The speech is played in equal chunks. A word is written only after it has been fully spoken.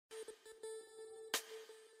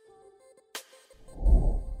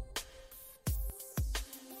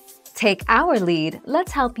Take our lead,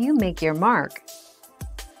 let's help you make your mark.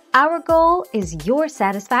 Our goal is your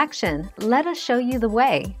satisfaction. Let us show you the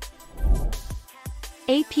way.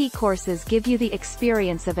 AP courses give you the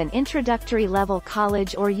experience of an introductory level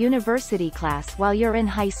college or university class while you're in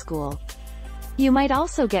high school. You might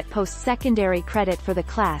also get post-secondary credit for the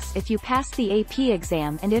class if you pass the AP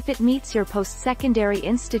exam and if it meets your post-secondary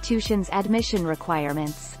institution's admission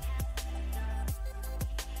requirements.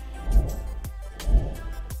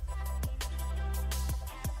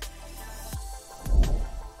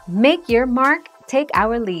 Make your mark, take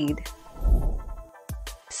our lead.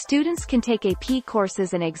 Students can take AP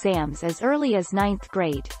courses and exams as early as 9th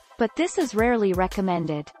grade, but this is rarely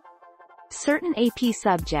recommended. Certain AP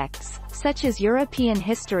subjects, such as European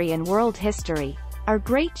history and world history, are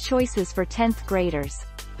great choices for 10th graders,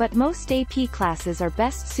 but most AP classes are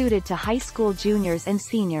best suited to high school juniors and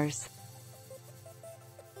seniors.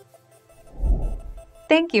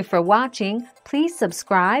 Thank you for watching. Please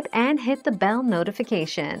subscribe and hit the bell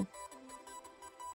notification.